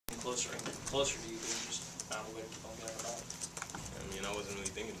closer to you, but you just found a way to keep on getting it back. I mean, I wasn't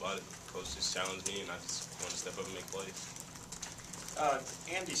really thinking about it. Coach just challenged me, and I just wanted to step up and make plays.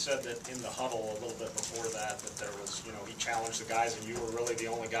 Andy said that in the huddle a little bit before that there was, he challenged the guys, and you were really the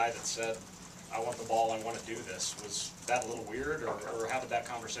only guy that said, I want the ball, I want to do this. Was that a little weird, or how did that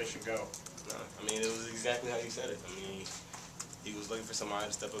conversation go? No, I mean, it was exactly how you said it. I mean, he was looking for somebody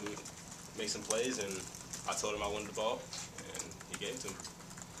to step up and make some plays, and I told him I wanted the ball, and he gave it to me.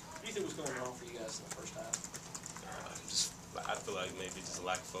 What do you think was going wrong for you guys in the first half? I feel like maybe just a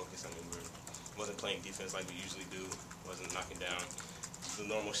lack of focus. I mean, we wasn't playing defense like we usually do. Wasn't knocking down the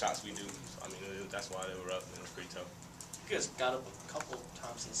normal shots we do. So, I mean, that's why they were up, and it was pretty tough. You guys got up a couple of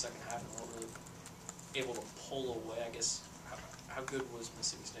times in the second half and weren't really able to pull away. I guess, how good was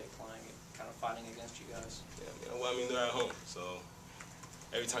Mississippi State playing it, kind of fighting against you guys? Yeah, well, I mean, they're at home, so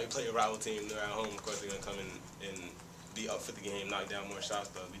every time you play a rival team, they're at home. Of course, they're gonna come in and be up for the game, knock down more shots,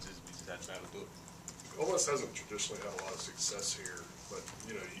 but we just had to try to do it. Ole Miss hasn't traditionally had a lot of success here, but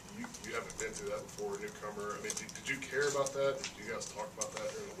you haven't been through that before, a newcomer. I mean, did you care about that? Did you guys talk about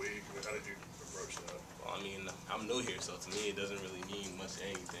that during the week? I mean, how did you approach that? Well, I mean, I'm new here, so to me, it doesn't really mean much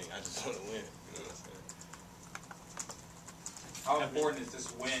anything. I just want to win. You know what I'm saying? How important is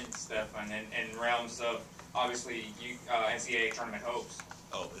this win, Stefan, in realms of obviously NCAA tournament hopes?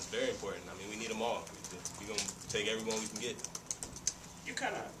 Oh, it's very important. I mean, we need them all. We're gonna take everyone we can get. You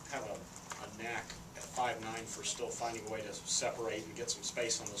kind of have a knack at 5'9" for still finding a way to separate and get some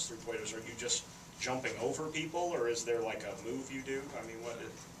space on those three-pointers. Are you just jumping over people, or is there like a move you do? I mean,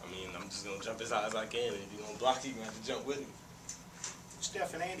 I mean, I'm just going to jump as high as I can, and if you're going to block, you're going to have to jump with me.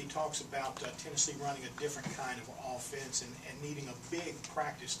 Stefan, Andy talks about Tennessee running a different kind of offense and needing a big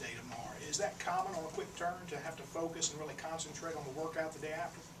practice day tomorrow. Is that common on a quick turn to have to focus and really concentrate on the workout the day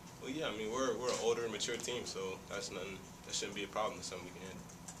after? Well, yeah, I mean, we're an older, mature team, so that shouldn't be a problem. It's something we can handle.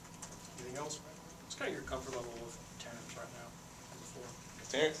 Anything else? What's kind of your comfort level with Terrence right now on the floor?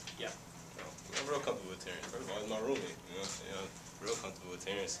 Terrence? Yeah. I'm real comfortable with Terrence. First of all, he's my roommate. You know what I'm saying? I'm real comfortable with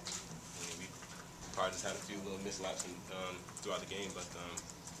Terrence. I mean, we probably just had a few little mislaps throughout the game, but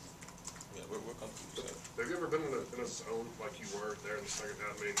yeah, we're comfortable. Have you ever been in a zone like you were there in the second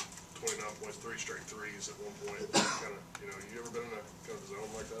half? I mean, 29 points, 3 straight threes at one point. Kind of, you ever been in a kind of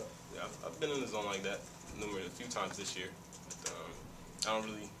zone like that? Yeah, I've been in a zone like that a few times this year. But, I don't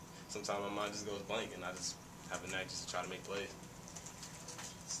really. Sometimes my mind just goes blank, and I just have a knack just to try to make plays.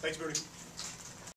 Thanks, Moody.